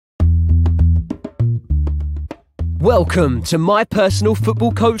Welcome to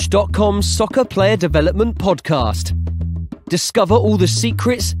mypersonalfootballcoach.com's Soccer Player Development Podcast. Discover all the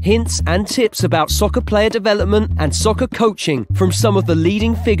secrets, hints and tips about soccer player development and soccer coaching from some of the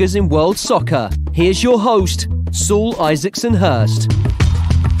leading figures in world soccer. Here's your host, Saul Isaacson-Hurst.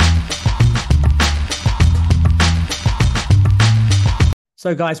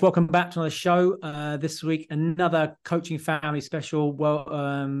 So guys, welcome back to another show. This week, another coaching family special. Well,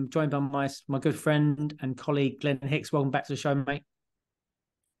 joined by my good friend and colleague, Glen Hicks. Welcome back to the show, mate.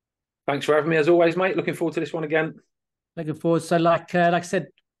 Thanks for having me as always, mate. Looking forward to this one again. Looking forward. So like I said,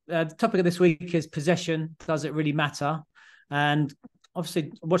 the topic of this week is possession. Does it really matter? And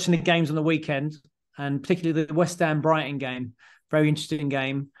obviously watching the games on the weekend, and particularly the West Ham Brighton game, very interesting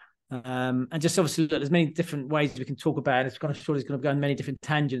game. And just obviously, look, there's many different ways we can talk about it. It's going to go on many different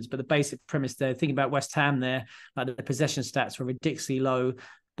tangents, but the basic premise there, thinking about West Ham there, like the possession stats were ridiculously low,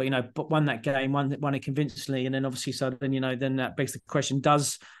 but won that game, won it convincingly, and then obviously, so then that begs the question: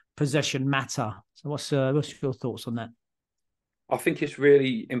 does possession matter? So what's your thoughts on that? I think it's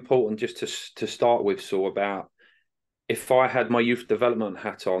really important just to start with, so about if I had my youth development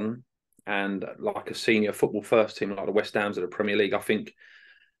hat on and like a senior football first team like the West Hams of the Premier League, I think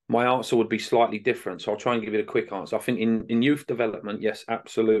my answer would be slightly different. So I'll try and give you a quick answer. I think in youth development, yes,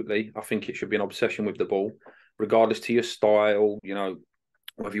 absolutely. I think it should be an obsession with the ball, regardless to your style,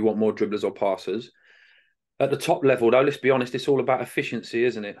 whether you want more dribblers or passers. At the top level, though, let's be honest, it's all about efficiency,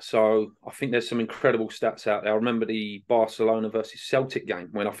 isn't it? So I think there's some incredible stats out there. I remember the Barcelona versus Celtic game,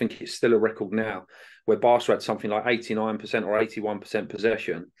 when I think it's still a record now, where Barca had something like 89% or 81%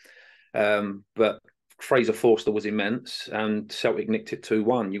 possession. But Fraser Forster was immense and Celtic nicked it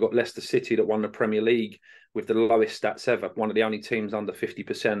 2-1. You got Leicester City that won the Premier League with the lowest stats ever, one of the only teams under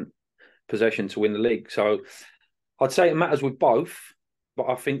 50% possession to win the league. So I'd say it matters with both, but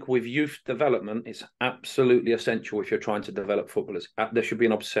I think with youth development, it's absolutely essential if you're trying to develop footballers. There should be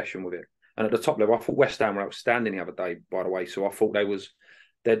an obsession with it. And at the top level, I thought West Ham were outstanding the other day, by the way. So I thought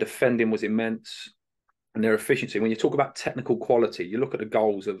their defending was immense and their efficiency. When you talk about technical quality, you look at the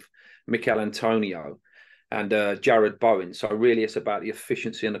goals of Mikel Antonio and Jared Bowen. So really it's about the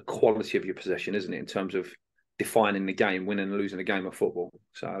efficiency and the quality of your possession, isn't it, in terms of defining the game, winning and losing a game of football.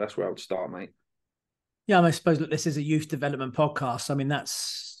 So that's where I would start, mate. Yeah, I suppose, look, this is a youth development podcast. I mean,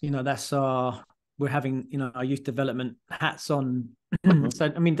 we're having, our youth development hats on.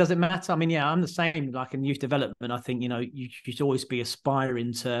 So, I mean, does it matter? I mean, yeah, I'm the same, like in youth development. I think, you should always be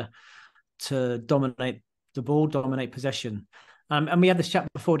aspiring to dominate the ball, dominate possession. And we had this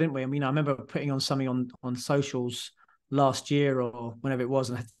chat before, didn't we? I mean, I remember putting on something on socials last year or whenever it was,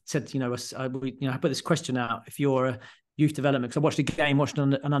 and I said, I put this question out: if you're a youth development, because I watched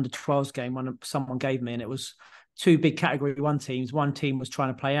an under 12s game someone gave me, and it was two big Category 1 teams. One team was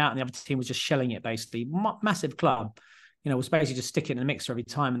trying to play out, and the other team was just shelling it, basically. Massive club, was basically just sticking in the mixer every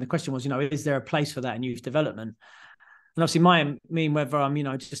time. And the question was, is there a place for that in youth development? And obviously, whether I'm,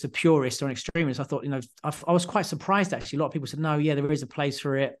 just a purist or an extremist, I thought, I was quite surprised, actually. A lot of people said, no, yeah, there is a place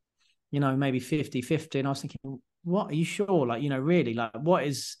for it, maybe 50-50. And I was thinking, what, are you sure? Like, really, like, what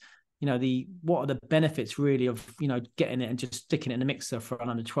is, what are the benefits really of, getting it and just sticking it in the mixer for an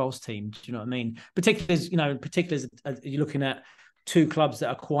under 12s team? Do you know what I mean? Particularly as you're looking at two clubs that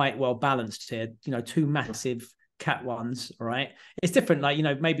are quite well balanced here, two massive Cat ones, all right? It's different, like,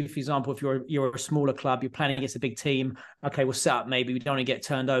 maybe, for example, if you're a smaller club, you're playing against a big team, okay, we'll set up, maybe we don't want to get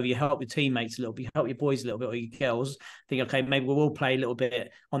turned over, you help your teammates a little bit, you help your boys a little bit, or your girls, think, okay, maybe we'll all play a little bit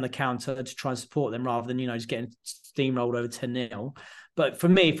on the counter to try and support them rather than, just getting steamrolled over 10-0. But for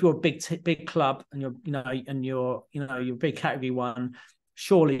me, if you're a big club and you're a big Category 1,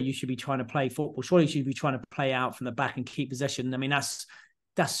 surely you should be trying to play football, surely you should be trying to play out from the back and keep possession. I mean, that's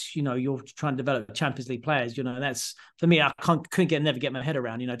you're trying to develop Champions League players. That's, for me, I never get my head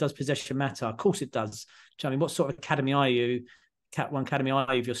around. Does possession matter? Of course it does. Do you know what I mean? What sort of academy are you? Cat 1 academy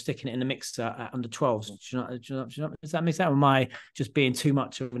are you if you're sticking it in the mixer at under 12s? Do you know, does that make sense? Or am I just being too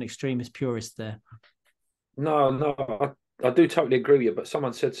much of an extremist purist there? No, I do totally agree with you. But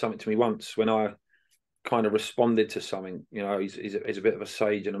someone said something to me once when I kind of responded to something. He's a bit of a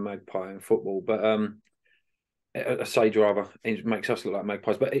sage and a magpie in football, but a sage rather. It makes us look like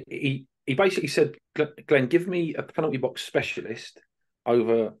magpies. But he basically said, Glenn, give me a penalty box specialist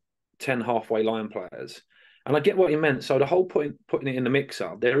over 10 halfway line players. And I get what he meant. So the whole point, putting it in the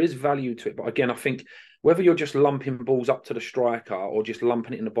mixer, there is value to it. But again, I think whether you're just lumping balls up to the striker or just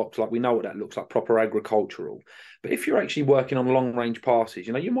lumping it in the box, like we know what that looks like, proper agricultural. But if you're actually working on long-range passes,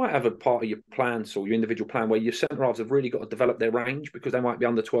 you might have a part of your plan, or your individual plan, where your centre-halves have really got to develop their range because they might be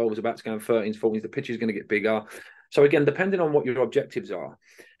under 12s, about to go in 13s, 14s, the pitch is going to get bigger. So again, depending on what your objectives are,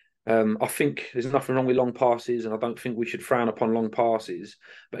 I think there's nothing wrong with long passes, and I don't think we should frown upon long passes.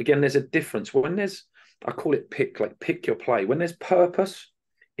 But again, there's a difference. When there's, I call it pick your play. When there's purpose,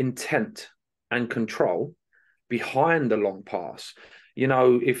 intent, and control behind the long pass,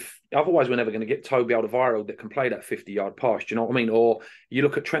 if otherwise we're never going to get Toby Alderweireld that can play that 50-yard pass. Do you know what I mean? Or you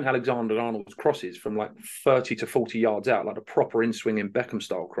look at Trent Alexander-Arnold's crosses from like 30 to 40 yards out, like the proper in-swinging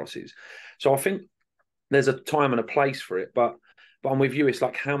Beckham-style crosses. So I think there's a time and a place for it, but I'm with you. It's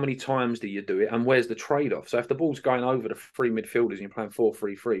like, how many times do you do it, and where's the trade-off? So if the ball's going over the three midfielders and you're playing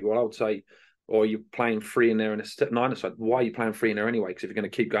 4-3-3, well, I would say, or you're playing three in there and a step nine aside, why are you playing three in there anyway? Because if you're going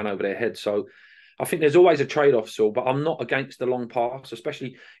to keep going over their head. So I think there's always a trade-off, Saul, but I'm not against the long pass,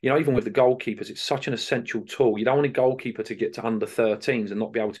 especially, even with the goalkeepers, it's such an essential tool. You don't want a goalkeeper to get to under 13s and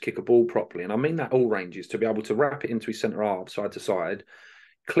not be able to kick a ball properly. And I mean that all ranges, to be able to wrap it into his centre half, side to side,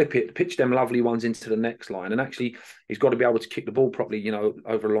 clip it, pitch them lovely ones into the next line. And actually, he's got to be able to kick the ball properly,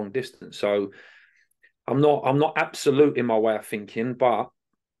 over a long distance. So I'm not absolute in my way of thinking, but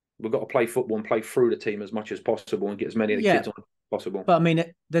we've got to play football and play through the team as much as possible and get as many of the kids on as possible. But I mean,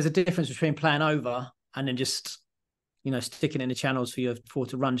 there's a difference between playing over and then just, sticking in the channels for your forward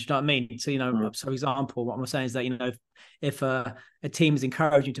to run. Do you know what I mean? So, so for example, what I'm saying is that, if a team is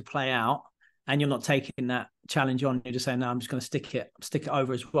encouraging you to play out, and you're not taking that challenge on, you're just saying, no, I'm just going to stick it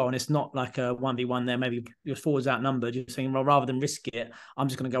over as well. And it's not like a 1v1 there. Maybe your forward's outnumbered. You're saying, well, rather than risk it, I'm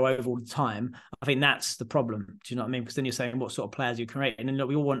just going to go over all the time. I think that's the problem. Do you know what I mean? Because then you're saying, what sort of players are you creating? And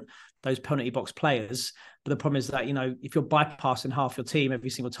we all want those penalty box players. But the problem is that, if you're bypassing half your team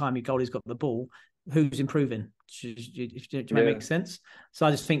every single time your goalie's got the ball, who's improving? Do you make sense? So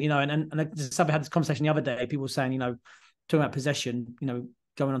I just think, and I just had this conversation the other day. People were saying, talking about possession,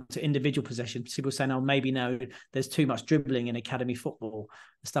 going on to individual possession, people saying, oh, maybe now there's too much dribbling in academy football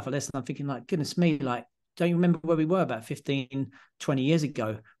and stuff like this. And I'm thinking, like, goodness me, like, don't you remember where we were about 15, 20 years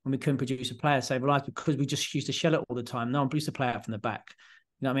ago when we couldn't produce a player save a life because we just used to shell it all the time? No one used to play out from the back.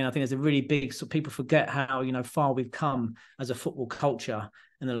 You know what I mean? I think there's a really big, so people forget how, far we've come as a football culture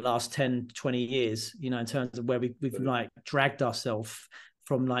in the last 10, 20 years, in terms of where we've like dragged ourselves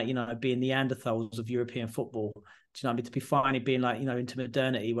from, like, being Neanderthals of European football. Do you know what I mean? To be finally being like, into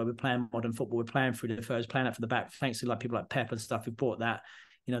modernity where we're playing modern football, we're playing through the first, playing out from the back, thanks to like people like Pep and stuff who brought that,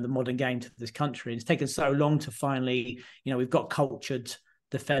 the modern game to this country. And it's taken so long to finally, we've got cultured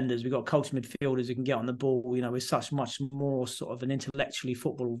defenders, we've got cultured midfielders who can get on the ball, with such much more sort of an intellectually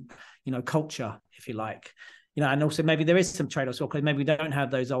football, culture, if you like. And also maybe there is some trade-offs, because maybe we don't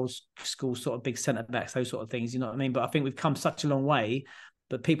have those old school sort of big centre backs, those sort of things, you know what I mean? But I think we've come such a long way.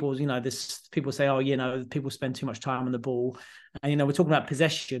 But people, people say, oh, people spend too much time on the ball. And, we're talking about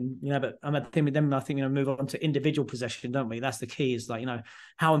possession, but I think move on to individual possession, don't we? That's the key, is like,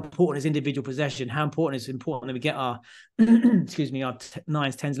 how important is individual possession? How important that we get our, excuse me, our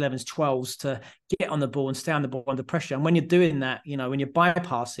 9s, 10s, 11s, 12s to get on the ball and stay on the ball under pressure. And when you're doing that, when you're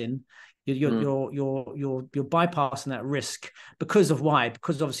bypassing, you're bypassing that risk because of why?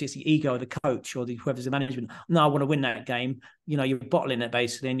 Because obviously it's the ego of the coach or whoever's the management. No, I want to win that game. You're bottling it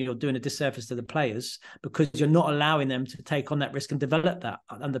basically, and you're doing a disservice to the players because you're not allowing them to take on that risk and develop that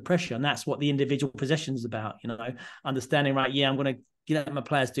under pressure. And that's what the individual possession is about. Understanding, right? Yeah, I'm going to let my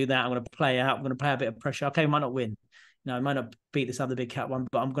players do that. I'm going to play out. I'm going to play a bit of pressure. Okay, we might not win. I might not beat this other big cat one,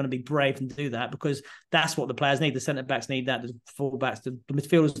 but I'm going to be brave and do that because that's what the players need. The centre backs need that. The fullbacks, the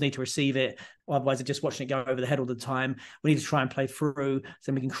midfielders need to receive it. Otherwise, they're just watching it go over the head all the time. We need to try and play through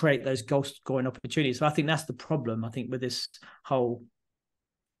so we can create those goal scoring opportunities. So I think that's the problem, I think, with this whole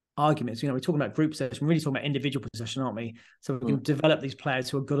argument. We're talking about group possession. We're really talking about individual possession, aren't we? So we can develop these players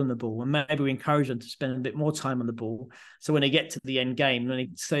who are good on the ball, and maybe we encourage them to spend a bit more time on the ball. So when they get to the end game,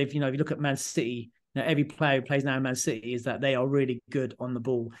 if you look at Man City, every player who plays now in Man City is that they are really good on the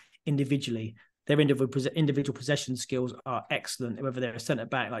ball individually. Their individual possession skills are excellent, whether they're a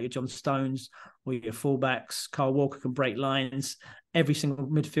centre-back like your John Stones or your full-backs. Kyle Walker can break lines. Every single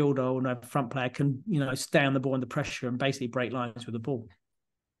midfielder or front player can, stay on the ball under pressure and basically break lines with the ball.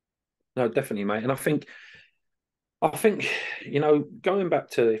 No, definitely, mate. And I think, going back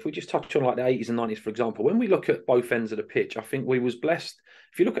to, if we just touch on like the 80s and 90s, for example, when we look at both ends of the pitch, I think we was blessed.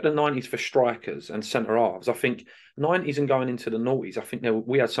 If you look at the 90s for strikers and centre halves, I think 90s and going into the noughties, I think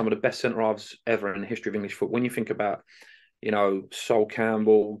we had some of the best centre halves ever in the history of English football. When you think about, Sol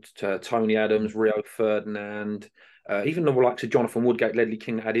Campbell, Tony Adams, Rio Ferdinand, even the likes of Jonathan Woodgate, Ledley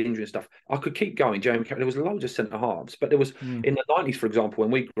King that had injury and stuff. I could keep going. Jamie Carragher, there was loads of centre halves, but there was in the 90s, for example,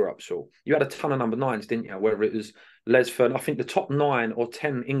 when we grew up, so you had a ton of number 9s, didn't you? Whether it was Lesford. I think the top 9 or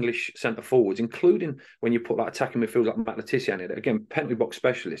 10 English centre forwards, including when you put like attacking midfielders like Matt Letizia in it, again, penalty box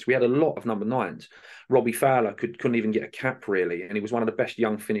specialist. We had a lot of number 9s. Robbie Fowler couldn't even get a cap really, and he was one of the best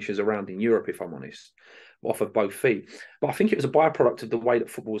young finishers around in Europe, if I'm honest, off of both feet. But I think it was a byproduct of the way that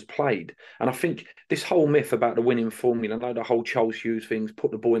football was played. And I think this whole myth about the winning formula, like the whole Charles Hughes things, put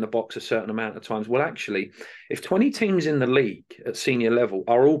the ball in the box a certain amount of times. Well, actually, if 20 teams in the league at senior level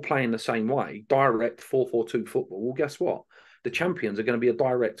are all playing the same way, direct 4-4-2 football, well, guess what? The champions are going to be a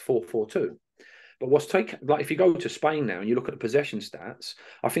direct 4-4-2. But like if you go to Spain now and you look at the possession stats,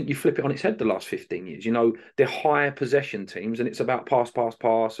 I think you flip it on its head the last 15 years. You know, they're higher possession teams and it's about pass,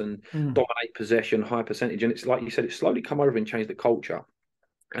 and dominate possession, high percentage. And it's like you said, it's slowly come over and changed the culture.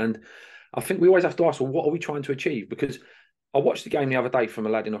 And I think we always have to ask, well, what are we trying to achieve? Because I watched the game the other day from a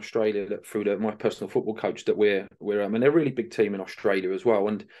lad in Australia that through my personal football coach that we're and they're a really big team in Australia as well.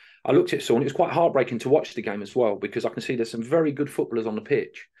 And I looked at Saul and it was quite heartbreaking to watch the game as well, because I can see there's some very good footballers on the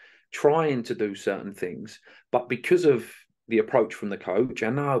pitch trying to do certain things, but because of the approach from the coach,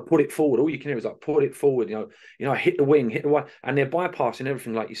 and now put it forward, all you can hear is like, put it forward, you know, hit the wing, hit the wide, and they're bypassing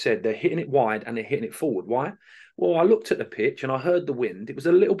everything, like you said, they're hitting it wide and they're hitting it forward. Why? Well, I looked at the pitch and I heard the wind. It was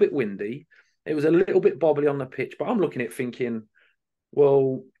a little bit windy. It was a little bit bobbly on the pitch, but I'm looking at it thinking,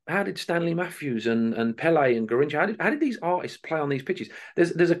 well, how did Stanley Matthews and Pele and Garrincha, how did these artists play on these pitches?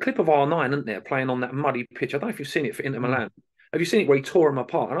 There's a clip of R9, isn't there, playing on that muddy pitch. I don't know if you've seen it for Inter Milan. Have you seen it where he tore them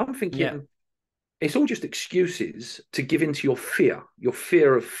apart? And I'm thinking, it's all just excuses to give into your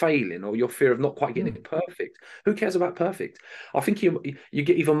fear of failing, or your fear of not quite getting it perfect. Who cares about perfect? I think you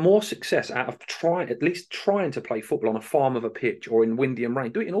get even more success out of at least trying to play football on a farm of a pitch or in windy and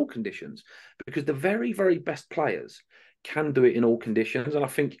rain. Do it in all conditions, because the very, very best players can do it in all conditions. And I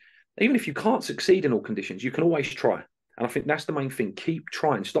think even if you can't succeed in all conditions, you can always try. And I think that's the main thing. Keep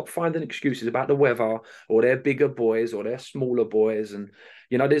trying. Stop finding excuses about the weather or their bigger boys or their smaller boys. And,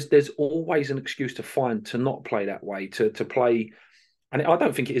 you know, there's always an excuse to find to not play that way, to play. And I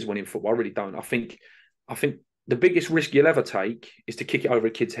don't think it is winning football. I really don't. I think the biggest risk you'll ever take is to kick it over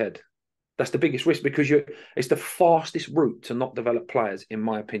a kid's head. That's the biggest risk, because it's the fastest route to not develop players, in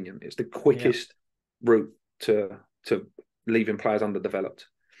my opinion. It's the quickest route to leaving players underdeveloped.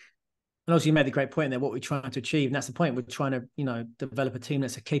 And also, you made the great point there, what we're trying to achieve. And that's the point. We're trying to, you know, develop a team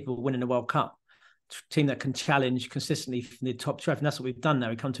that's capable of winning the World Cup, a team that can challenge consistently from the top shelf. And that's what we've done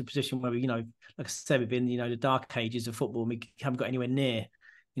now. We come to a position where we, you know, like I said, we've been, you know, the dark ages of football, and we haven't got anywhere near,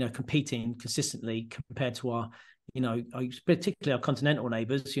 you know, competing consistently compared to our, you know, particularly our continental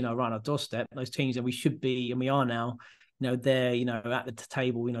neighbours, you know, right on our doorstep, those teams that we should be, and we are now, you know, they're, you know, at the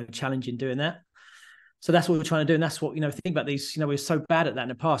table, you know, challenging doing that. So that's what we're trying to do. And that's what, you know, think about these, you know, we're so bad at that in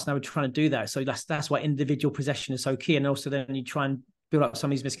the past. Now we're trying to do that. So that's why individual possession is so key. And also then you try and build up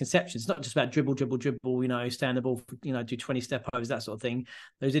some of these misconceptions. It's not just about dribble, you know, stand the ball, you know, do 20 step overs, that sort of thing.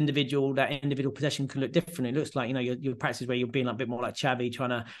 That individual possession can look different. It looks like, you know, your practice where you're being like a bit more like Xavi,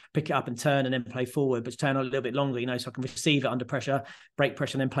 trying to pick it up and turn and then play forward, but turn a little bit longer, you know, so I can receive it under pressure, break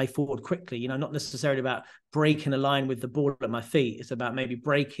pressure, and then play forward quickly. You know, not necessarily about breaking a line with the ball at my feet. It's about maybe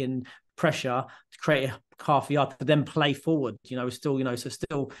breaking pressure to create a half a yard to then play forward, you know, still, you know, so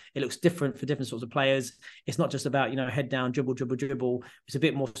still it looks different for different sorts of players. It's not just about, you know, head down, dribble. It's a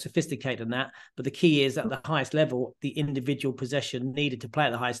bit more sophisticated than that. But the key is at the highest level, the individual possession needed to play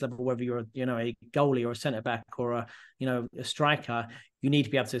at the highest level, whether you're, you know, a goalie or a centre back or a, you know, a striker, you need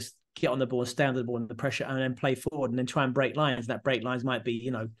to be able to get on the ball and stay on the ball and the pressure and then play forward and then try and break lines. That break lines might be,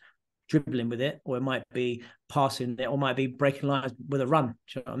 you know, dribbling with it, or it might be passing it, or might be breaking lines with a run. Do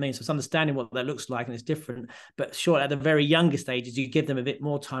you know what I mean? So it's understanding what that looks like, and it's different. But sure, at the very youngest ages, you give them a bit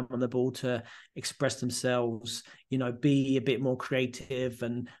more time on the ball to express themselves, you know, be a bit more creative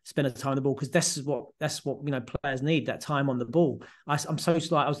and spend the time on the ball, because that's what you know, players need, that time on the ball. I'm so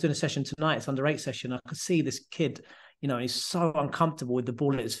like, I was doing a session tonight, it's under 8 session. I could see this kid, you know, he's so uncomfortable with the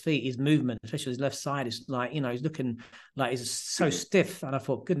ball at his feet, his movement, especially his left side, is like, you know, he's looking like he's so stiff. And I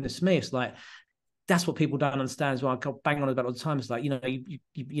thought, goodness me, it's like, that's what people don't understand as well. I go bang on about all the time. It's like, you know,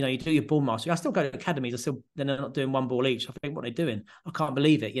 you do your ball mastery. I still go to academies. They're not doing one ball each. I think, what are they doing? I can't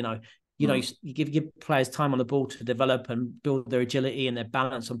believe it. You know, you give players time on the ball to develop and build their agility and their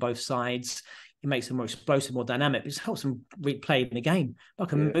balance on both sides. It makes them more explosive, more dynamic. It just helps them play in the game. I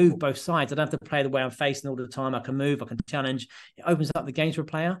can move both sides. I don't have to play the way I'm facing all the time. I can move. I can challenge. It opens up the games for a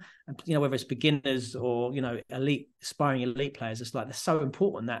player. And, you know, whether it's beginners or, you know, aspiring elite players, it's like, they're so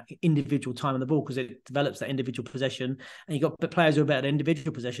important, that individual time on the ball, because it develops that individual possession. And you got players who are better at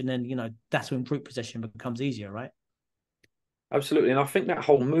individual possession, then, you know, that's when group possession becomes easier, right? Absolutely. And I think that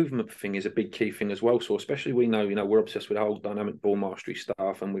whole movement thing is a big key thing as well. So especially we know, we're obsessed with the whole dynamic ball mastery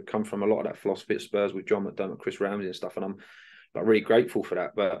stuff, and we've come from a lot of that philosophy at Spurs with John McDermott, Chris Ramsey and stuff. And I'm like really grateful for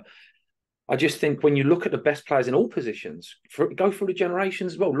that. But I just think when you look at the best players in all positions, go through the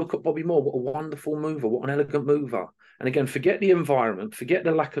generations as well. Look at Bobby Moore. What a wonderful mover. What an elegant mover. And again, forget the environment, forget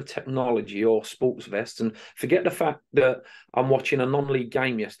the lack of technology or sports vests, and forget the fact that I'm watching a non-league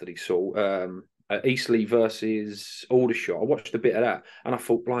game yesterday, Saul, Eastleigh versus Aldershot. I watched a bit of that and I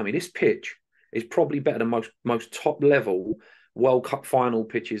thought, blimey, this pitch is probably better than most top level World Cup final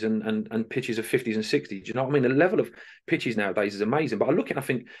pitches and pitches of 50s and 60s. Do you know what I mean? The level of pitches nowadays is amazing. But I look at it, I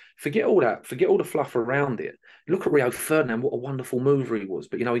think, forget all that, forget all the fluff around it. Look at Rio Ferdinand, what a wonderful mover he was.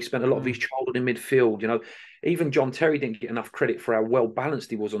 But, he spent a lot of his childhood in midfield. Even John Terry didn't get enough credit for how well balanced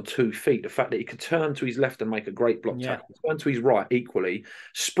he was on 2 feet. The fact that he could turn to his left and make a great block tackle, turn to his right equally,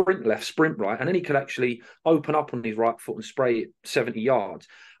 sprint left, sprint right, and then he could actually open up on his right foot and spray it 70 yards.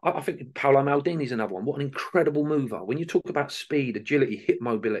 I think Paolo Maldini's another one. What an incredible mover. When you talk about speed, agility, hip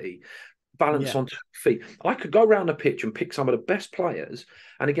mobility, balance on 2 feet, I could go around the pitch and pick some of the best players.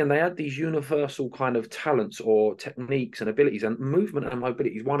 And again, they had these universal kind of talents or techniques and abilities, and movement and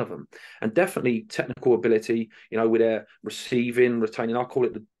mobility is one of them. And definitely technical ability, with their receiving, retaining, I call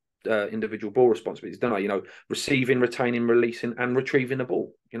it the individual ball responsibilities, don't I? Receiving, retaining, releasing, and retrieving the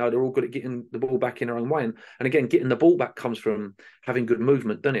ball. They're all good at getting the ball back in their own way. And again, getting the ball back comes from having good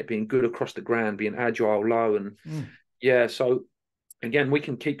movement, doesn't it? Being good across the ground, being agile, low, and so again, we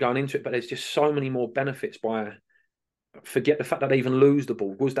can keep going into it, but there's just so many more benefits by. Forget the fact that they even lose the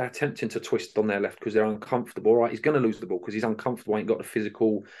ball. Was they attempting to twist on their left because they're uncomfortable? All right, he's going to lose the ball because he's uncomfortable. Ain't got the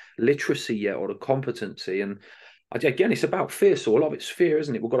physical literacy yet or the competency. And again, it's about fear. So a lot of it's fear,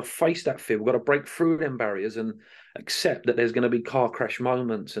 isn't it? We've got to face that fear. We've got to break through them barriers and accept that there's going to be car crash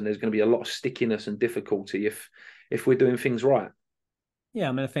moments and there's going to be a lot of stickiness and difficulty if we're doing things right. Yeah,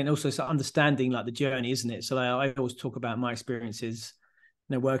 I mean, I think also it's understanding like the journey, isn't it? So I always talk about my experiences,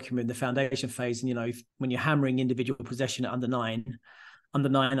 working with the foundation phase, and when you're hammering individual possession at under 9,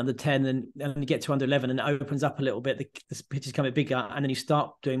 under 10, and you get to under 11, and it opens up a little bit. The pitches become a bit bigger, and then you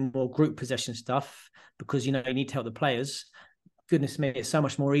start doing more group possession stuff because you need to help the players. Goodness me, it's so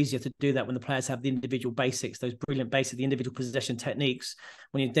much more easier to do that when the players have the individual basics, those brilliant basics, the individual possession techniques.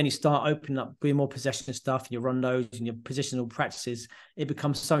 When you start opening up, doing more possession stuff and your rondos and your positional practices, it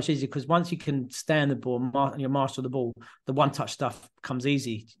becomes so much easier because once you can stand the ball and you're master of the ball, the one-touch stuff becomes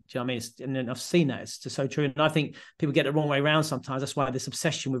easy. Do you know what I mean? And then I've seen that. It's just so true. And I think people get it the wrong way around sometimes. That's why this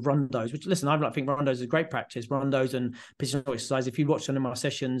obsession with rondos, which, listen, I think rondos is great practice. Rondos and positional exercise, if you watch some of my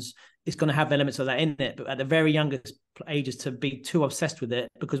sessions, it's going to have elements of that in it. But at the very youngest ages, to be too obsessed with it,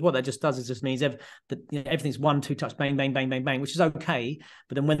 because what that just does is just means that everything's 1-2 touch, bang, bang, bang, bang, bang, which is okay.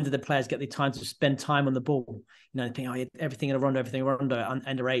 But then when do the players get the time to spend time on the ball? They think, everything in a rondo,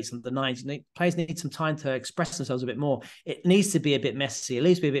 under 8s, under 9s. Players need some time to express themselves a bit more. It needs to be a bit messy. It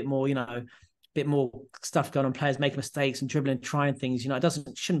needs to be a bit more, bit more stuff going on, players making mistakes and dribbling, trying things.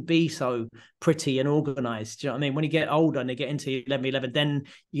 It shouldn't be so pretty and organized. Do you know what I mean? When you get older and they get into 11, then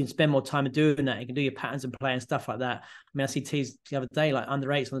you can spend more time doing that. You can do your patterns and play and stuff like that. I mean, I see teams the other day, like under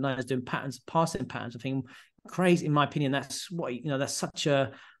 8s, under 9s doing passing patterns. I think crazy, in my opinion. That's what, that's such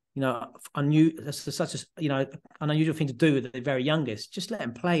a, such an unusual thing to do with the very youngest. Just let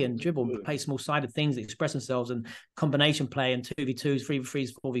them play and dribble and play small-sided things, express themselves, and combination play and 2v2s,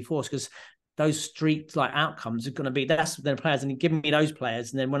 3v3s, 4v4s, because those street like outcomes are going to be, that's the players, and give me those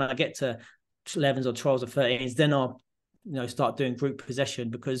players, and then when I get to 11s or 12s or 13s, then I'll start doing group possession,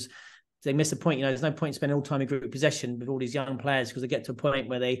 because they miss the point. There's no point spending all time in group possession with all these young players, because they get to a point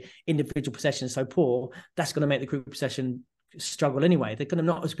where they individual possession is so poor, that's going to make the group possession struggle anyway. They're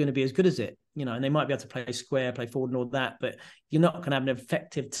not going to be as good as it, and they might be able to play square, play forward and all that, but you're not going to have an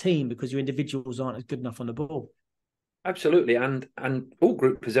effective team because your individuals aren't as good enough on the ball. Absolutely, and all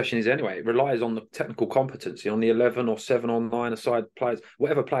group possession is anyway. It relies on the technical competency on the 11 or 7 or 9 aside players,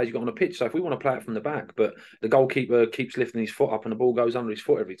 whatever players you got on the pitch. So if we want to play it from the back, but the goalkeeper keeps lifting his foot up and the ball goes under his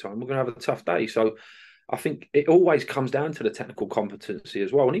foot every time, we're going to have a tough day. So I think it always comes down to the technical competency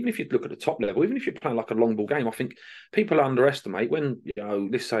as well. And even if you look at the top level, even if you're playing like a long ball game, I think people underestimate when,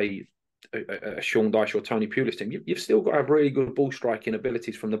 let's say a Sean Dyche or Tony Pulis team, you've still got to have really good ball striking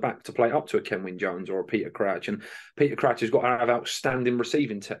abilities from the back to play up to a Ken Wynne-Jones or a Peter Crouch. And Peter Crouch has got to have outstanding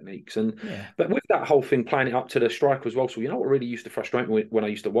receiving techniques. But with that whole thing, playing it up to the striker as well. So what really used to frustrate me when I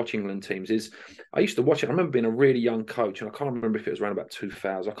used to watch England teams is I used to watch it. I remember being a really young coach, and I can't remember if it was around about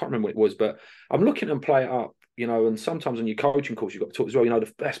 2000. I can't remember what it was, but I'm looking at them play it up. And sometimes on your coaching course, you've got to talk as well.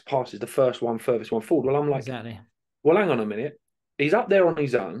 The best pass is the first one, furthest one forward. Well, I'm like, exactly. Well, hang on a minute. He's up there on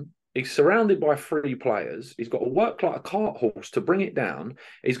his own. He's surrounded by 3 players. He's got to work like a cart horse to bring it down.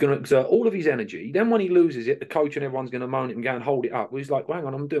 He's going to exert all of his energy. Then when he loses it, the coach and everyone's going to moan it and go and hold it up. Well, he's like, well, hang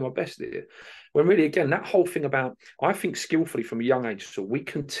on, I'm doing my best here. When really, again, that whole thing about, I think skillfully from a young age, so we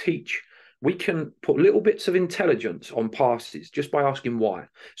can teach, we can put little bits of intelligence on passes just by asking why.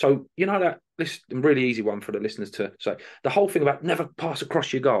 So, you know, that this is a really easy one for the listeners to say. The whole thing about never pass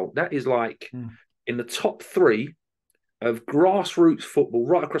across your goal, that is like in the top 3 of grassroots football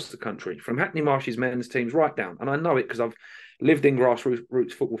right across the country, from Hackney Marshes men's teams right down. And I know it because I've lived in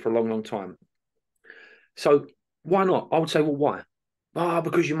grassroots football for a long, long time. So why not? I would say, well, why?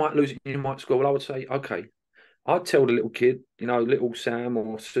 Because you might lose it, you might score. Well, I would say, okay, I'd tell the little kid, you know, little Sam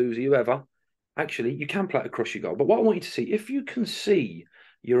or Susie, whoever, actually, you can play it across your goal. But what I want you to see, if you can see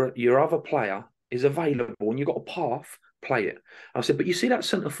your other player is available and you've got a path, play it. I said, but you see that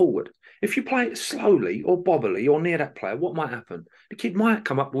centre forward? If you play it slowly or bobbily or near that player, what might happen? The kid might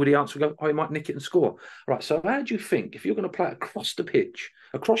come up with the answer and go, oh, he might nick it and score. Right, so how do you think, if you're going to play it across the pitch,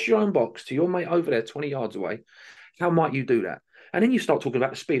 across your own box to your mate over there 20 yards away, how might you do that? And then you start talking about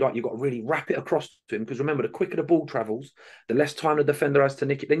the speed, like you've got to really wrap it across to him, because remember, the quicker the ball travels, the less time the defender has to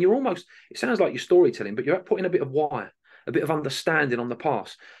nick it. Then you're almost, it sounds like you're storytelling, but you're putting a bit of wire, a bit of understanding on the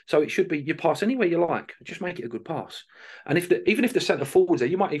pass. So it should be, you pass anywhere you like, just make it a good pass. And even if the centre forward's there,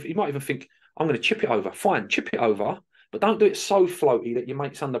 you might even think, I'm going to chip it over. Fine, chip it over, but don't do it so floaty that your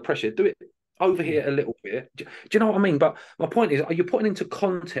mate's under pressure. Do it over here a little bit. Do you know what I mean? But my point is, are you putting into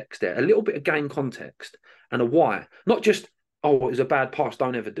context there, a little bit of game context and a why, not just, oh, it was a bad pass,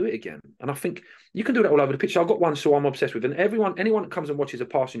 don't ever do it again. And I think you can do that all over the pitch. So I've got one, so I'm obsessed with. And anyone that comes and watches a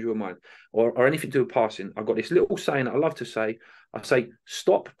passing drill of mine or anything to do with passing, I've got this little saying that I love to say. I say,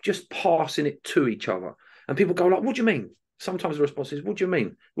 stop just passing it to each other. And people go like, what do you mean? Sometimes the response is, what do you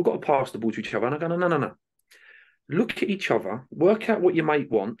mean? We've got to pass the ball to each other. And I go, no. Look at each other, work out what your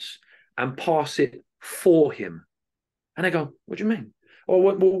mate wants, and pass it for him. And they go, what do you mean? Well,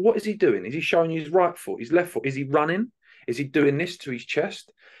 what is he doing? Is he showing you his right foot, his left foot? Is he running? Is he doing this to his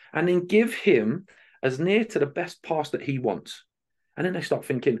chest? And then give him as near to the best pass that he wants. And then they start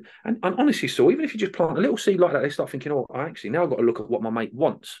thinking, and honestly, Saul, even if you just plant a little seed like that, they start thinking, oh, actually, now I've got to look at what my mate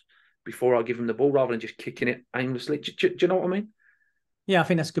wants before I give him the ball, rather than just kicking it aimlessly. Do you know what I mean? Yeah, I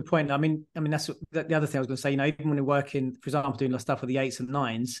think that's a good point. I mean, that's the other thing I was going to say. You know, even when you're working, for example, doing stuff with the 8s and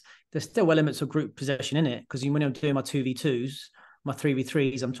 9s, there's still elements of group possession in it. Because when I'm doing my 2v2s, my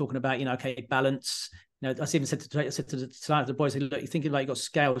 3v3s, I'm talking about, okay, balance. I even said to the boys, look, you're thinking like you've got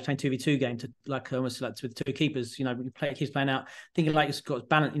scale playing 2v2 game to like almost like with 2 keepers. Keeps playing out, thinking like it's got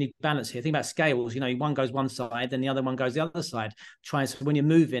balance. You need balance here. Think about scales. One goes one side, then the other one goes the other side. So when you're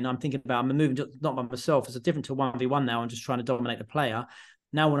moving, I'm moving not by myself. It's a different to 1v1 now. I'm just trying to dominate the player.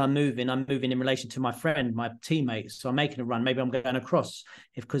 Now when I'm moving in relation to my friend, my teammate. So I'm making a run. Maybe I'm going across.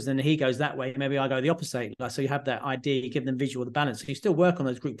 Because then he goes that way, maybe I go the opposite. So you have that idea, you give them visual, the balance. So you still work on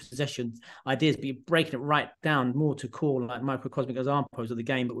those group possession ideas, but you're breaking it right down more to core like microcosmic examples of the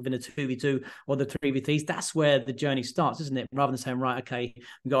game, but within a 2v2 or the 3v3s. That's where the journey starts, isn't it? Rather than saying, right, okay,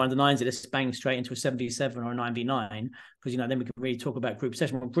 we go under 9s, let's bang straight into a 7v7 or a 9v9. Because, then we can really talk about group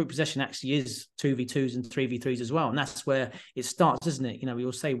possession. Well, group possession actually is 2v2s and 3v3s as well. And that's where it starts, isn't it? We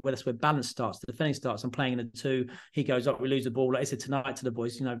all say, well, that's where balance starts. The defending starts. I'm playing in a 2. He goes up, we lose the ball. Like I said tonight to the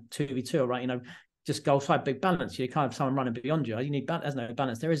boys, 2v2, right? Just goal side, big balance. You can't have someone running beyond you. You need balance. There's no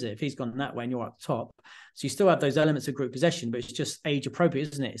balance there, is it? If he's gone that way and you're up top. So you still have those elements of group possession, but it's just age appropriate,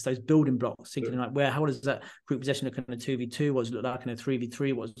 isn't it? It's those building blocks, thinking like, how does that group possession look in a 2v2? What does it look like in a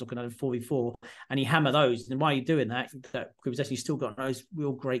 3v3? What does it look like in a 4v4? And you hammer those. And while you're doing that group possession, you've still got those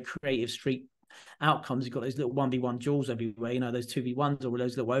real great creative street outcomes. You've got those little 1v1 duels everywhere, those 2v1s or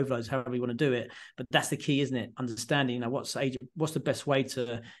those little overloads, however you want to do it. But that's the key, isn't it? Understanding, what's the best way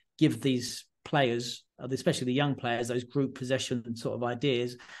to give these players, especially the young players, those group possession sort of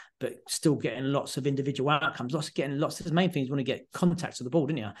ideas, but still getting lots of individual outcomes, the main thing is you want to get contacts with the ball,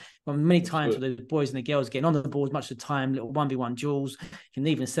 didn't you? Well, many times with the boys and the girls getting on the ball as much of the time, little 1v1 duels, you can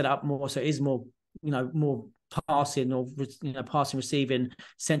even set it up more so it is more, more passing or, passing, receiving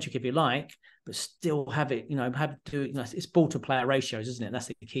centric, if you like, but still have it, it's ball to player ratios, isn't it? That's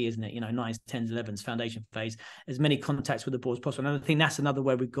the key, isn't it? 9s, 10s, 11s, foundation phase, as many contacts with the ball as possible. Another thing, that's another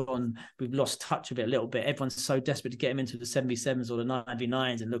way we've lost touch of it a little bit. Everyone's so desperate to get them into the 7v7s or the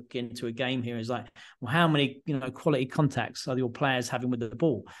 9v9s and look into a game here is like, well, how many, quality contacts are your players having with the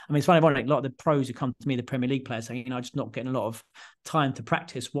ball? I mean, it's funny, ironic, a lot of the pros who come to me, the Premier League players, saying, I'm just not getting a lot of time to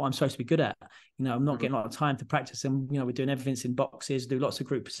practice what I'm supposed to be good at. I'm not getting a lot of time to practice, and we're doing everything in boxes, do lots of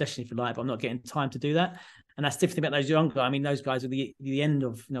group possession if you like, but I'm not getting getting time to do that. And that's different about those younger. I mean, those guys are the end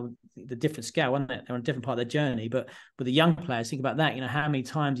of, you know, the different scale, aren't they? They're on a different part of their journey. But with the young players, think about that. You know, how many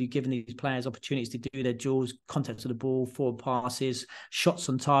times you've given these players opportunities to do their duels, contact of the ball, forward passes, shots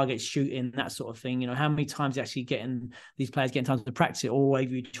on target, shooting, that sort of thing. You know, how many times you actually these players getting time to practice it, or are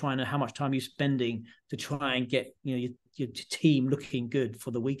you trying to, how much time are you spending to try and get, you know, your team looking good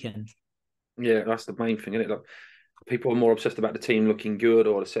for the weekend? Yeah, that's the main thing, isn't it? Like, people are more obsessed about the team looking good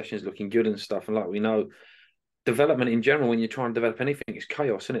or the sessions looking good and stuff. And like we know, development in general, when you try and develop anything, it's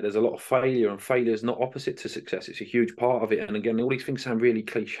chaos, isn't it? There's a lot of failure, and failure is not opposite to success. It's a huge part of it. And again, all these things sound really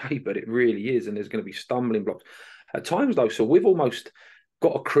cliche, but it really is. And there's going to be stumbling blocks at times, though. So we've almost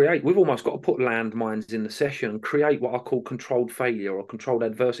got to put landmines in the session and create what I call controlled failure or controlled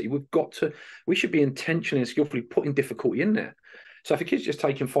adversity. We should be intentionally and skillfully putting difficulty in there. So if a kid's just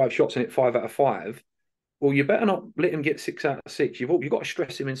taking 5 shots and hit 5 out of 5, well, you better not let him get 6 out of 6. You've got to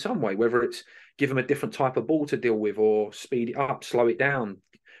stress him in some way, whether it's give him a different type of ball to deal with, or speed it up, slow it down,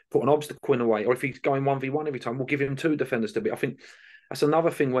 put an obstacle in the way. Or if he's going 1v1 every time, we'll give him 2 defenders to be. I think that's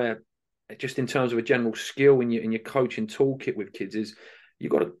another thing where, just in terms of a general skill in your coaching toolkit with kids, is you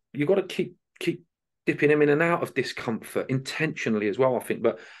got to keep dipping him in and out of discomfort intentionally as well, I think.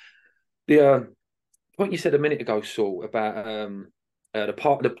 But the point you said a minute ago, Saul, about the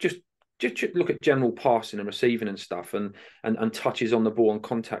part of just look at general passing and receiving and stuff, and touches on the ball and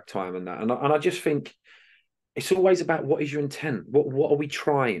contact time and that. And I just think it's always about, what is your intent? What are we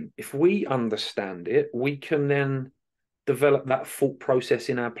trying? If we understand it, we can then develop that thought process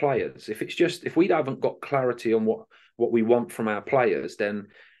in our players. If we haven't got clarity on what we want from our players, then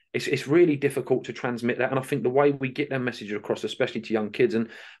it's really difficult to transmit that. And I think the way we get their messages across, especially to young kids, and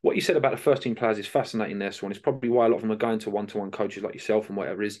what you said about the first team players is fascinating there, Swan. It's probably why a lot of them are going to one-to-one coaches like yourself and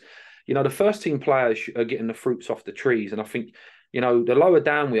whatever, is, you know, the first team players are getting the fruits off the trees. And I think, you know, the lower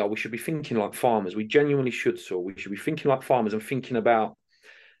down we are, we should be thinking like farmers. We genuinely should, so we should be thinking like farmers and thinking about,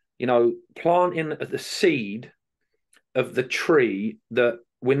 you know, planting the seed of the tree that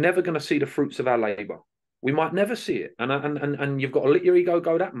we're never going to see the fruits of our labour. We might never see it. And you've got to let your ego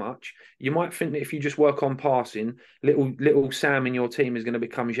go that much. You might think that if you just work on passing, little Sam in your team is going to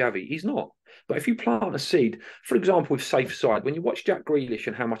become Xavi. He's not. But if you plant a seed, for example, with safe side, when you watch Jack Grealish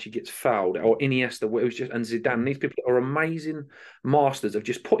and how much he gets fouled, or Iniesta, it was just, and Zidane, these people are amazing masters of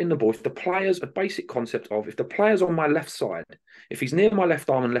just putting the ball. If the players, a basic concept of, if the player's on my left side, if he's near my left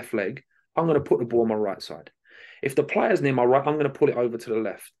arm and left leg, I'm going to put the ball on my right side. If the player's near my right, I'm going to pull it over to the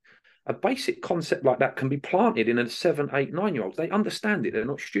left. A basic concept like that can be planted in a 7, 8, 9-year-olds. They understand it. They're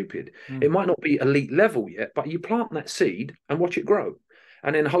not stupid. It might not be elite level yet, but you plant that seed and watch it grow.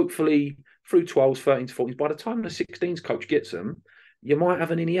 And then hopefully through 12s, 13s, 14s, by the time the 16s coach gets them, you might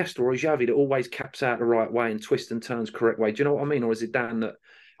have an Iniesta or a Xavi that always caps out the right way and twists and turns correct way. Do you know what I mean? Or is it Dan that,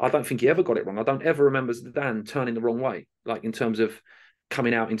 I don't think he ever got it wrong. I don't ever remember Dan turning the wrong way, like in terms of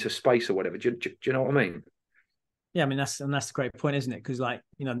coming out into space or whatever. Do you know what I mean? Yeah, I mean, that's a great point, isn't it? Because, like,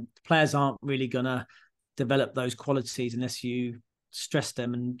 you know, players aren't really going to develop those qualities unless you stress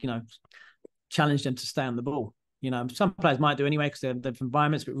them and, you know, challenge them to stay on the ball. You know, some players might do anyway because they're different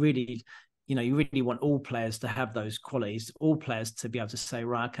environments, but really, you know, you really want all players to have those qualities, all players to be able to say,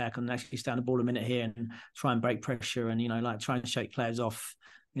 right, okay, I can actually stay on the ball a minute here and try and break pressure and, you know, like try and shake players off.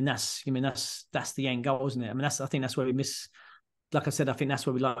 And that's the end goal, isn't it? I mean, I think that's where we miss. Like I said, I think that's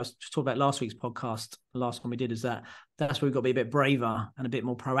where we like to talk about last week's podcast. The last one we did is that's where we've got to be a bit braver and a bit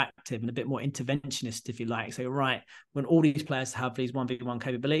more proactive and a bit more interventionist, if you like. So, right, when all these players have these 1v1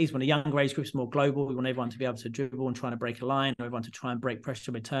 capabilities, when a younger age group is more global, we want everyone to be able to dribble and trying to break a line, or everyone to try and break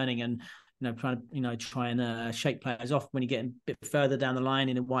pressure returning and, you know, try and shake players off. When you get a bit further down the line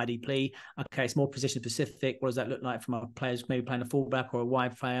in a wide play, okay, it's more position specific. What does that look like from our players maybe playing a fullback or a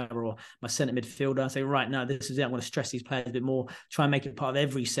wide player or my centre midfielder? I say, right, now this is it. I'm going to stress these players a bit more, try and make it part of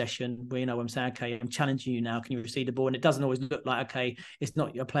every session where, you know, I'm saying, okay, I'm challenging you now. Can you receive the ball? And it doesn't always look like, okay, it's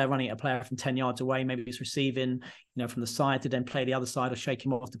not a player running at a player from 10 yards away. Maybe it's receiving, you know, from the side to then play the other side or shake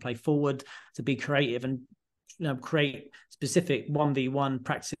him off to play forward, to be creative and, you know, create specific 1v1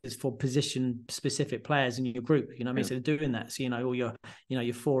 practices for position specific players in your group. You know what I mean? So they're doing that. So, you know, all your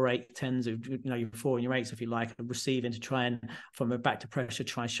 4, 8, 10s, you know, your 4 and your 8s, if you like, receiving to try and from a back to pressure,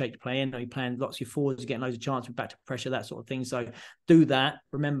 try and shake the play in. Or you're playing lots of your forwards, getting loads of chances with back to pressure, that sort of thing. So do that.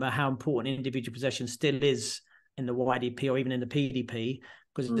 Remember how important individual possession still is in the YDP or even in the PDP,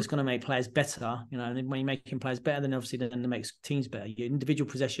 because it's going to make players better, you know, and when you're making players better, then obviously then it makes teams better. Your individual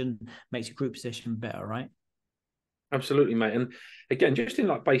possession makes your group possession better, right? Absolutely, mate. And again, just in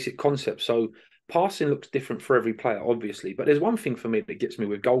like basic concepts. So passing looks different for every player, obviously. But there's one thing for me that gets me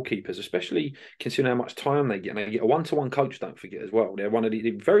with goalkeepers, especially considering how much time they get. And they get a one-to-one coach, don't forget, as well. They're one of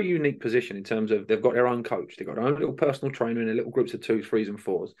the very unique position in terms of they've got their own coach. They've got their own little personal trainer in their little groups of 2s, 3s and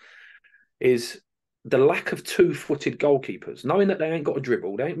 4s. Is the lack of two-footed goalkeepers, knowing that they ain't got to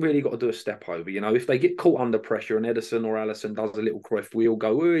dribble, they ain't really got to do a step over. You know, if they get caught under pressure and Ederson or Alisson does a little Cruyff, we all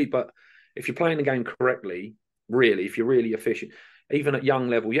go, ooh, but if you're playing the game correctly, really, if you're really efficient, even at young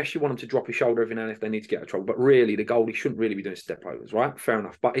level, yes, you want them to drop his shoulder every now and then if they need to get out of trouble, but really, the goalie shouldn't really be doing step overs, right? Fair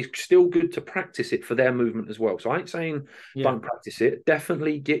enough. But it's still good to practice it for their movement as well. So I ain't saying don't practice it.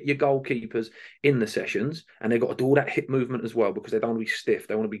 Definitely get your goalkeepers in the sessions, and they've got to do all that hip movement as well because they don't want to be stiff.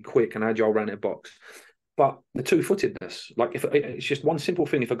 They want to be quick and agile around their box. But the two-footedness, like if it's just one simple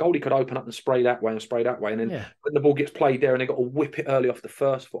thing, if a goalie could open up and spray that way and spray that way, and then when the ball gets played there and they've got to whip it early off the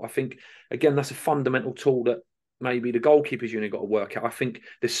first foot, I think, again, that's a fundamental tool that maybe the goalkeepers unit got to work out. I think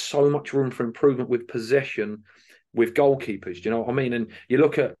there's so much room for improvement with possession with goalkeepers. Do you know what I mean? And you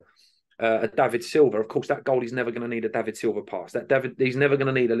look at a David Silva, of course, that goalie's never going to need a David Silva pass. He's never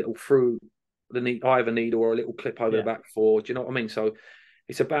going to need a little through the either needle or a little clip over the back four. Do you know what I mean? So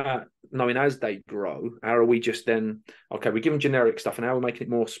it's about knowing as they grow, how are we just then, okay, we give them generic stuff and how we're making it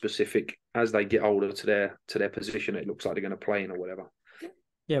more specific as they get older to their position it looks like they're going to play in or whatever.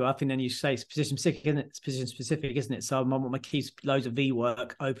 Yeah, but I think then you say it's position specific, isn't it? It's position specific, isn't it? So I want my keys, loads of V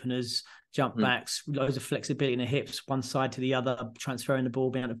work, openers, jump backs, loads of flexibility in the hips, one side to the other, transferring the ball,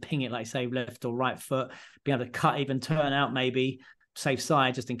 being able to ping it, like say left or right foot, being able to cut, even turn out maybe, safe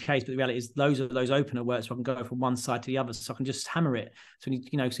side just in case. But the reality is those opener works so I can go from one side to the other, so I can just hammer it. So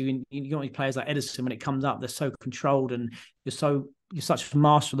you got these players like Ederson, when it comes up, they're so controlled and you're such a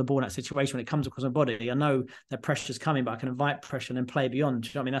master of the ball in that situation when it comes across my body. I know that pressure's coming, but I can invite pressure and then play beyond. Do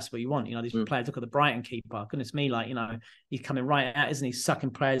you know what I mean? That's what you want. You know, these players, look at the Brighton keeper. Goodness me, like, you know, he's coming right out, isn't he?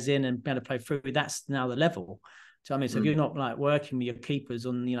 Sucking players in and being able to play through. That's now the level. Do you know what I mean? So if you're not like working with your keepers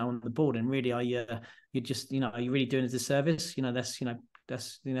on, you know, on the board, and really are you, you're just, you know, are you really doing a disservice? You know, that's got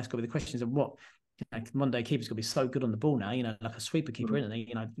to be the questions of what, you know, one day keeper's got to be so good on the ball now, you know, like a sweeper keeper, isn't he?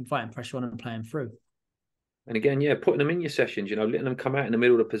 You know, inviting pressure on and playing through. And again, putting them in your sessions, you know, letting them come out in the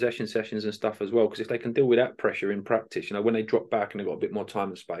middle of possession sessions and stuff as well. Because if they can deal with that pressure in practice, you know, when they drop back and they've got a bit more time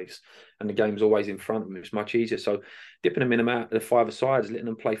and space and the game's always in front of them, it's much easier. So dipping them in and out of the five-a-sides, letting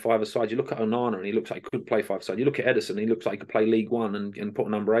them play five-a-side. You look at Onana and he looks like he could play five-a-side. You look at Ederson, he looks like he could play League One and put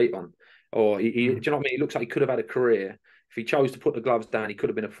a number 8 on. Or, do you know what I mean? He looks like he could have had a career. If he chose to put the gloves down, he could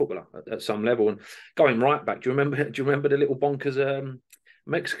have been a footballer at some level. And going right back, do you remember the little bonkers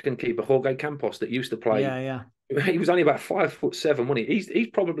Mexican keeper, Jorge Campos, that used to play? Yeah. He was only about 5'7", wasn't he? He's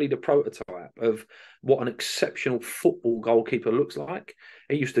probably the prototype of what an exceptional football goalkeeper looks like.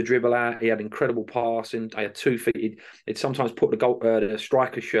 He used to dribble out. He had incredible passing. He had 2 feet. He'd sometimes put the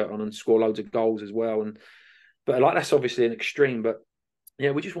striker shirt on and score loads of goals as well. But like, that's obviously an extreme. But yeah,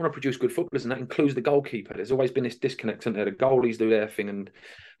 we just want to produce good footballers, and that includes the goalkeeper. There's always been this disconnect, isn't there? The goalies do their thing,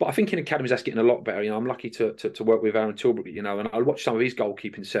 but I think in academies that's getting a lot better. You know, I'm lucky to work with Aaron Tilbury, you know, and I watch some of his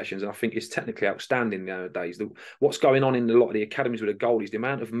goalkeeping sessions, and I think it's technically outstanding nowadays. What's going on in a lot of the academies with the goalies, the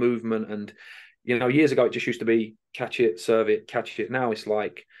amount of movement, and you know, years ago it just used to be catch it, serve it, catch it. Now it's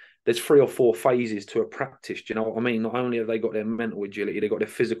like there's 3 or 4 phases to a practice. Do you know what I mean? Not only have they got their mental agility, they've got their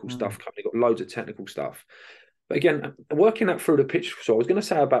physical stuff coming, they've got loads of technical stuff. But again, working that through the pitch, so I was going to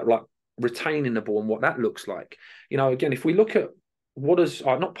say about like retaining the ball and what that looks like. You know, again, if we look at what is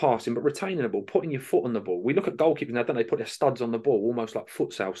not passing, but retaining the ball, putting your foot on the ball. We look at goalkeepers now, don't they? Put their studs on the ball, almost like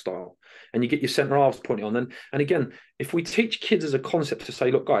futsal style, and you get your centre halves putting it on. And again, if we teach kids as a concept to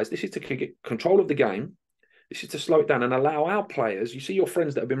say, look, guys, this is to get control of the game. This is to slow it down and allow our players, you see your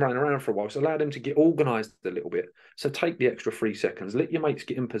friends that have been running around for a while, so allow them to get organised a little bit. So take the extra 3 seconds, let your mates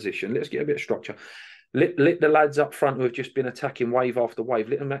get in position, let's get a bit of structure. Let the lads up front who have just been attacking wave after wave,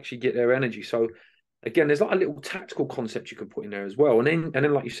 let them actually get their energy. So again, there's like a little tactical concept you can put in there as well. And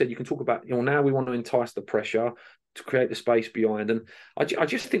then like you said, you can talk about, you know, now we want to entice the pressure to create the space behind. And I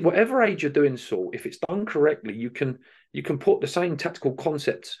just think whatever age you're doing, Saul, if it's done correctly, you can put the same tactical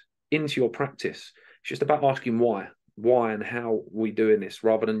concepts into your practice. It's just about asking why and how we doing this,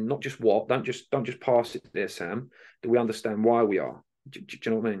 rather than not just what. Don't just pass it there, Sam. Do we understand why we are? Do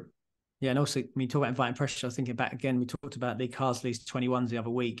you know what I mean? Yeah, and also, I mean, talk about inviting pressure. I was thinking back again, we talked about Lee Carsley's 21s the other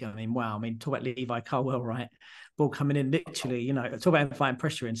week. I mean, wow. I mean, talk about Levi Carwell, right? Ball coming in, literally, you know, talk about inviting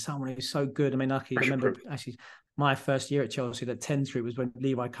pressure in. Someone who's so good. I mean, I can remember actually my first year at Chelsea, that 10s group was when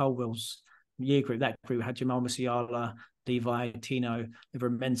Levi Carwell's year group. That group had Jamal Musiala, Levi, Tino,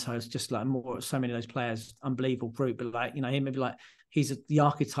 Livramento. It's just like so many of those players, unbelievable group. But like, you know, him maybe like he's the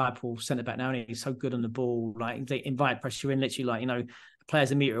archetypal centre back now, and he's so good on the ball. Like they invite pressure in, literally, like, you know,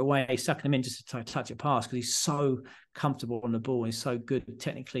 players a metre away, sucking him in just to touch it past, because he's so comfortable on the ball. He's so good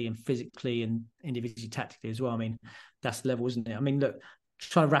technically and physically and individually tactically as well. I mean, that's the level, isn't it? I mean, look,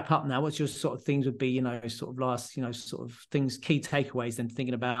 trying to wrap up now, what's your sort of things would be, you know, sort of last, you know, sort of things, key takeaways, then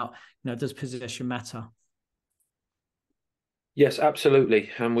thinking about, you know, does possession matter? Yes, absolutely.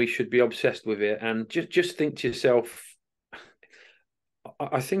 And we should be obsessed with it. And just think to yourself,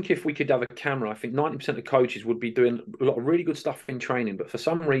 I think if we could have a camera, I think 90% of coaches would be doing a lot of really good stuff in training. But for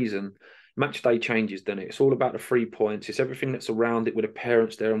some reason, match day changes, doesn't it? It's all about the 3 points. It's everything that's around it with the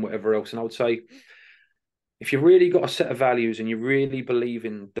parents there and whatever else. And I would say, if you've really got a set of values and you really believe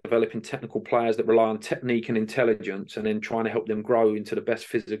in developing technical players that rely on technique and intelligence, and then trying to help them grow into the best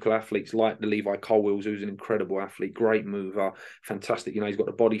physical athletes like the Levi Colwills, who's an incredible athlete, great mover, fantastic. You know, he's got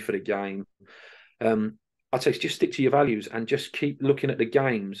the body for the game. I'd say just stick to your values and just keep looking at the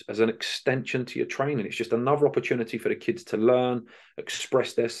games as an extension to your training. It's just another opportunity for the kids to learn,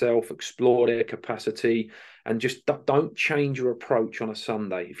 express themselves, explore their capacity, and just don't change your approach on a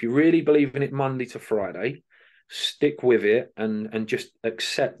Sunday. If you really believe in it Monday to Friday, stick with it and just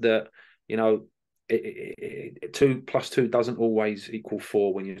accept that, you know, 2 + 2 doesn't always equal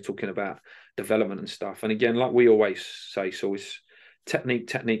 4 when you're talking about development and stuff. And again, like we always say, so it's technique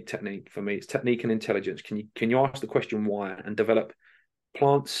for me. It's technique and intelligence. Can you ask the question why and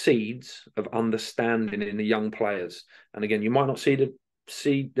plant seeds of understanding in the young players? And again, you might not see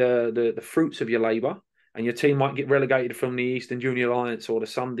the fruits of your labour, and your team might get relegated from the Eastern Junior Alliance or the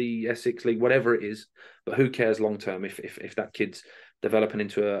Sunday Essex League, whatever it is. But who cares long term if that kid's developing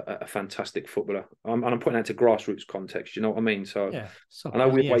into a fantastic footballer? And I'm putting that into grassroots context. You know what I mean? So yeah, I know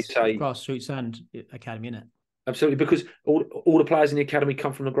we always say grassroots and academy, innit? Absolutely, because all the players in the academy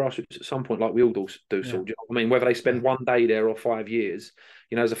come from the grassroots at some point, like we all do. Yeah. So, you know what I mean, whether they spend 1 day there or 5 years,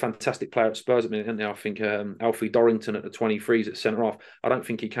 you know, there's a fantastic player at Spurs at the minute, isn't there? I think Alfie Dorrington at the 23s at centre half. I don't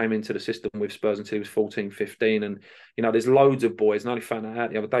think he came into the system with Spurs until he was 14, 15. And, you know, there's loads of boys, and I only found that out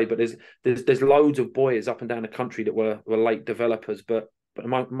the other day, but there's loads of boys up and down the country that were late developers, but the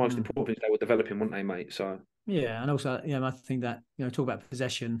most important thing is they were developing, weren't they, mate? So yeah, and also, you know, I think that, you know, talk about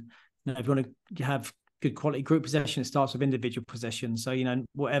possession, you know, if you want to have good quality group possession, it starts with individual possession. So, you know,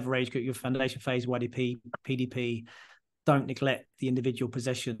 whatever age group, your foundation phase, YDP, PDP, don't neglect the individual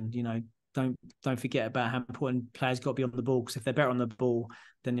possession. You know, don't forget about how important players got to be on the ball, because if they're better on the ball,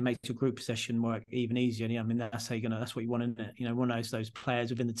 then it makes your group possession work even easier. And, yeah, I mean, that's how that's what you want, isn't it? You know, one of those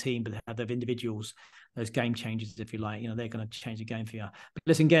players within the team, but they have those individuals, those game changers, if you like. You know, they're going to change the game for you. But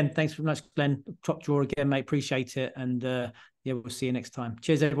listen, again, thanks very much, Glenn. Top drawer again, mate. Appreciate it. And yeah, we'll see you next time.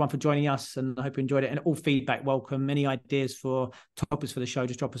 Cheers, everyone, for joining us, and I hope you enjoyed it. And all feedback welcome. Any ideas for topics for the show,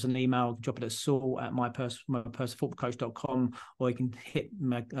 just drop us an email. Drop it at Saul at mypersonalfootballcoach.com, or you can hit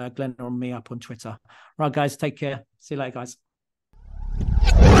Glenn or me up on Twitter. Right, guys, take care. See you later, guys.